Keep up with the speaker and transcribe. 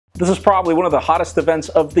This is probably one of the hottest events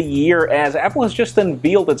of the year, as Apple has just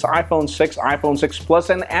unveiled its iPhone 6, iPhone 6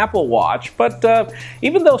 Plus, and Apple Watch. But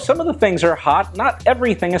even though some of the things are hot, not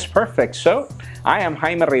everything is perfect. So, I am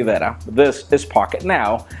Jaime Rivera. This is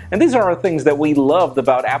Pocketnow, and these are our things that we loved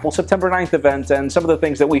about Apple's September 9th event and some of the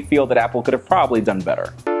things that we feel that Apple could have probably done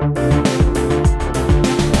better.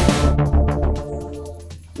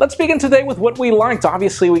 Let's begin today with what we liked.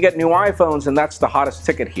 Obviously, we get new iPhones, and that's the hottest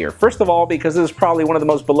ticket here. First of all, because this is probably one of the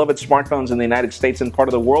most beloved smartphones in the United States and part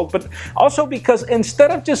of the world, but also because instead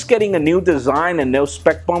of just getting a new design and no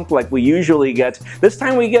spec bump like we usually get, this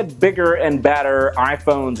time we get bigger and badder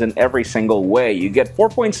iPhones in every single way. You get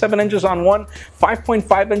 4.7 inches on one,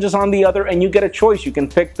 5.5 inches on the other, and you get a choice. You can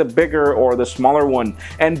pick the bigger or the smaller one.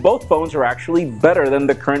 And both phones are actually better than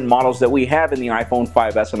the current models that we have in the iPhone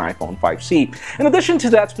 5S and iPhone 5C. In addition to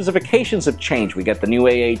that, specifications have changed. We get the new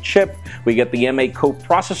AA chip, we get the MA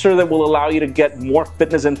coprocessor that will allow you to get more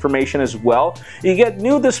fitness information as well. You get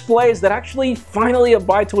new displays that actually finally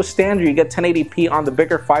abide to a standard. You get 1080p on the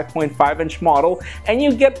bigger 5.5-inch model, and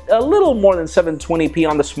you get a little more than 720p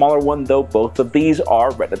on the smaller one, though both of these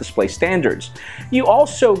are Retina display standards. You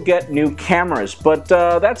also get new cameras, but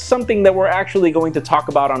that's something that we're actually going to talk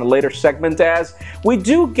about on a later segment, as we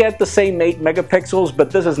do get the same 8 megapixels,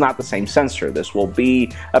 but this is not the same sensor. This will be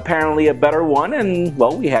apparently a better one, and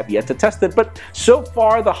well, we have yet to test it. But so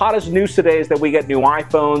far, the hottest news today is that we get new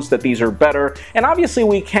iPhones, that these are better, and obviously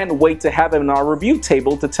we can't wait to have them in our review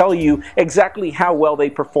table to tell you exactly how well they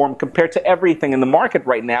perform compared to everything in the market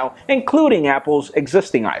right now, including Apple's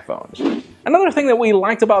existing iPhones. Another thing that we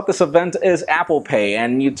liked about this event is Apple Pay,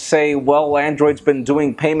 and you'd say, well, Android's been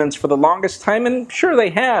doing payments for the longest time, and sure they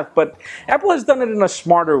have, but Apple has done it in a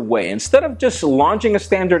smarter way. Instead of just launching a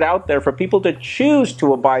standard out there for people to choose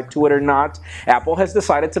to abide to it or not, Apple has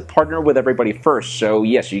decided to partner with everybody first. So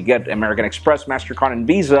yes, you get American Express, MasterCard, and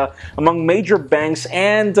Visa among major banks,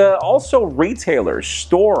 and also retailers,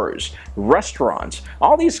 stores, restaurants.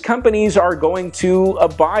 All these companies are going to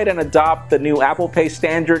abide and adopt the new Apple Pay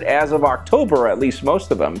standard as of October, at least most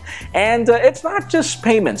of them. And it's not just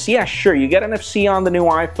payments. Yeah, sure, you get NFC on the new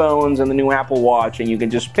iPhones and the new Apple Watch, and you can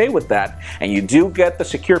just pay with that. And you do get the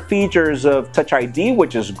secure features of Touch ID,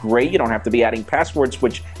 which is great. You don't have to be adding passwords,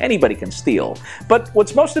 which anybody can steal. But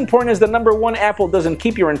what's most important is that number one, Apple doesn't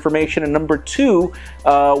keep your information, and number two,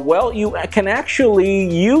 well, you can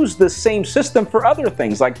actually use the same system for other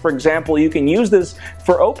things. Like, for example, you can use this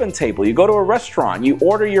for OpenTable. You go to a restaurant, you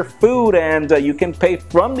order your food, and you can pay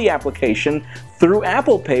from the application through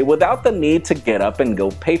Apple Pay without the need to get up and go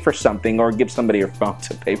pay for something or give somebody your phone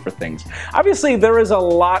to pay for things. Obviously, there is a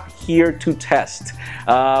lot here to test.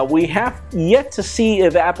 We have yet to see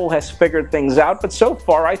if Apple has figured things out, but so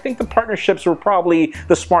far, I think the partnerships were probably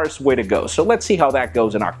the smartest way to go. So let's see how that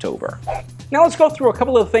goes in October. Now let's go through a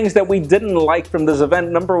couple of things that we didn't like from this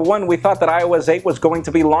event. Number one, we thought that iOS 8 was going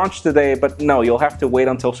to be launched today, but no, you'll have to wait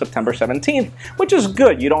until September 17th, which is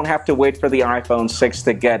good. You don't have to wait for the iPhone 6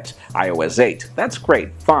 to get iOS 8. That's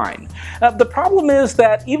great, fine. The problem is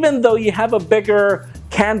that even though you have a bigger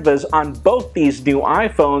canvas on both these new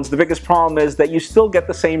iPhones, the biggest problem is that you still get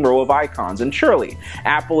the same row of icons. And surely,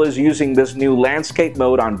 Apple is using this new landscape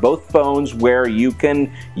mode on both phones where you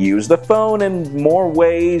can use the phone in more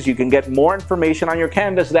ways, you can get more information on your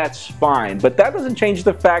canvas. That's fine. But that doesn't change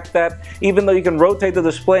the fact that even though you can rotate the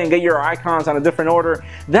display and get your icons on a different order,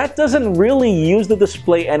 that doesn't really use the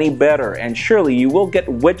display any better. And surely you will get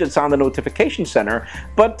widgets on the notification center,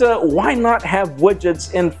 but why not have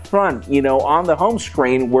widgets in front, you know, on the home screen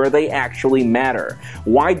where they actually matter?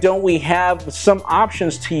 Why don't we have some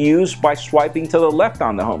options to use by swiping to the left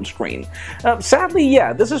on the home screen? Sadly,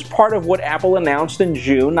 yeah, this is part of what Apple announced in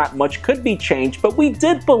June. Not much could be changed, but we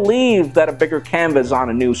did believe that a bigger canvas on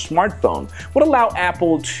a new smartphone would allow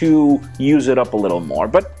Apple to use it up a little more,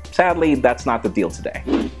 but sadly, that's not the deal today.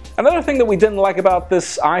 Another thing that we didn't like about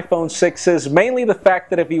this iPhone 6 is mainly the fact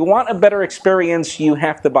that if you want a better experience, you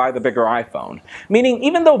have to buy the bigger iPhone. Meaning,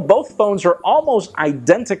 even though both phones are almost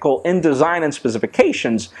identical in design and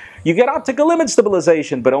specifications, you get optical image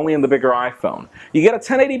stabilization, but only in the bigger iPhone. You get a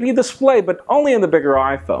 1080p display, but only in the bigger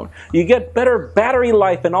iPhone. You get better battery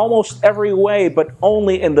life in almost every way, but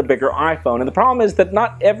only in the bigger iPhone. And the problem is that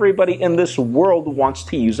not everybody in this world wants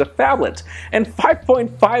to use a phablet. And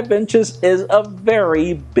 5.5 inches is a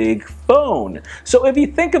very big phone. So if you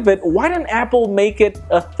think of it, why didn't Apple make it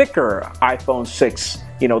a thicker iPhone 6?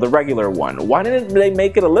 You know, the regular one. Why didn't they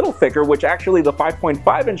make it a little thicker, which actually the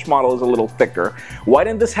 5.5-inch model is a little thicker? Why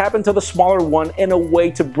didn't this happen to the smaller one in a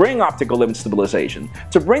way to bring optical image stabilization,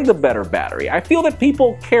 to bring the better battery? I feel that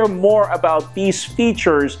people care more about these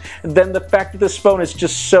features than the fact that this phone is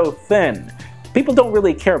just so thin. people don't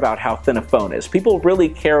really care about how thin a phone is. People really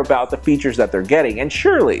care about the features that they're getting. And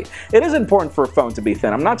surely, it is important for a phone to be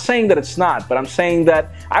thin. I'm not saying that it's not, but I'm saying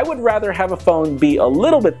that I would rather have a phone be a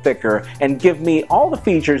little bit thicker and give me all the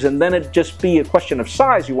features, and then it just be a question of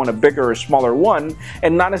size. You want a bigger or smaller one,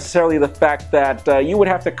 and not necessarily the fact that you would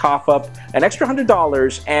have to cough up an extra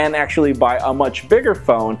 $100 and actually buy a much bigger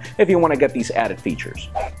phone if you want to get these added features.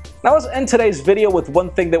 Now let's end today's video with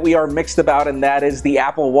one thing that we are mixed about, and that is the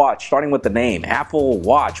Apple Watch, starting with the name, Apple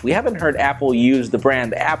Watch. We haven't heard Apple use the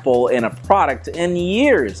brand Apple in a product in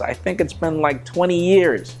years. I think it's been like 20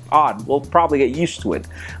 years. Odd, we'll probably get used to it.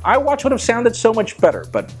 iWatch would have sounded so much better,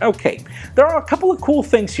 but okay. There are a couple of cool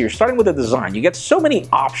things here, starting with the design. You get so many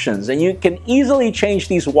options, and you can easily change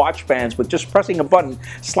these watch bands with just pressing a button,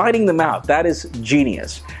 sliding them out. That is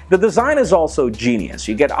genius. The design is also genius.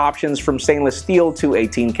 You get options from stainless steel to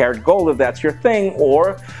 18-karat gold if that's your thing,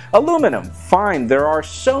 or aluminum. Fine, there are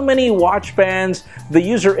so many watch bands. The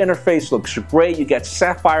user interface looks great. You get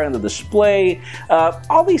sapphire in the display.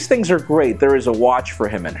 All these things are great. There is a watch for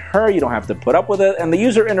him and her. You don't have to put up with it, and the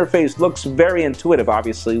user interface looks very intuitive.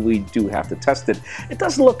 Obviously, we do have to test it. It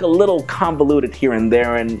does look a little convoluted here and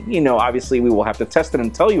there, and obviously we will have to test it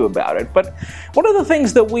and tell you about it. But what are the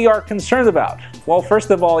things that we are concerned about? Well, first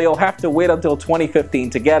of all, you'll have to wait until 2015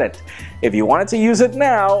 to get it. If you wanted to use it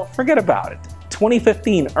now, forget about it.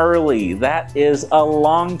 2015 early, that is a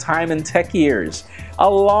long time in tech years. A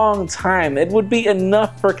long time. It would be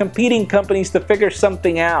enough for competing companies to figure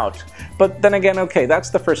something out. But then again, okay, that's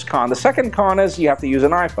the first con. The second con is you have to use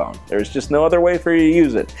an iPhone. There's just no other way for you to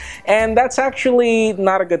use it. And that's actually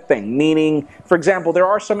not a good thing. Meaning, for example, there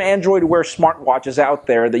are some Android Wear smartwatches out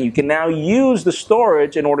there that you can now use the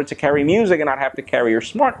storage in order to carry music and not have to carry your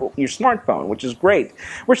smartphone, which is great.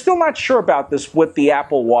 We're still not sure about this with the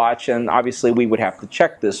Apple Watch, and obviously we would have to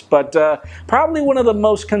check this. But probably one of the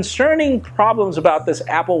most concerning problems about this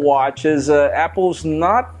Apple Watch is Apple's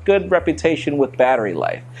not good reputation with battery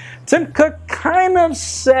life. Tim Cook kind of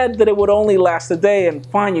said that it would only last a day, and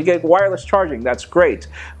fine, you get wireless charging, that's great.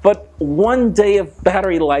 But 1 day of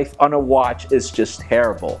battery life on a watch is just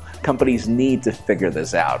terrible. Companies need to figure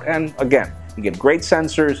this out. And again, you get great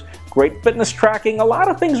sensors, great fitness tracking, a lot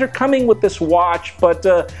of things are coming with this watch, but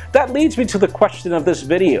that leads me to the question of this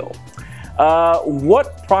video.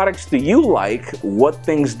 What products do you like? What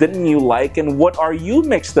things didn't you like? And what are you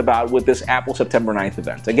mixed about with this Apple September 9th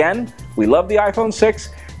event? Again, we love the iPhone 6.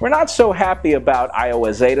 We're not so happy about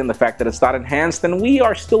iOS 8 and the fact that it's not enhanced, and we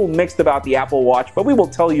are still mixed about the Apple Watch, but we will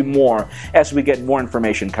tell you more as we get more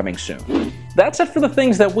information coming soon. That's it for the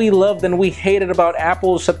things that we loved and we hated about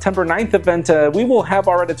Apple's September 9th event. We will have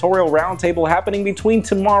our editorial roundtable happening between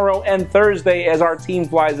tomorrow and Thursday as our team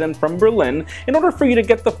flies in from Berlin in order for you to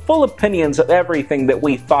get the full opinions of everything that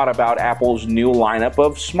we thought about Apple's new lineup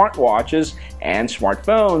of smartwatches and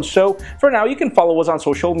smartphones. So for now, you can follow us on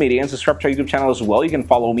social media and subscribe to our YouTube channel as well. You can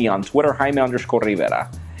follow me on Twitter,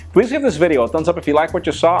 Jaime_Rivera. Please give this video a thumbs up if you like what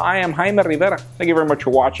you saw. I am Jaime Rivera. Thank you very much for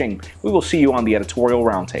watching. We will see you on the editorial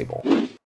roundtable.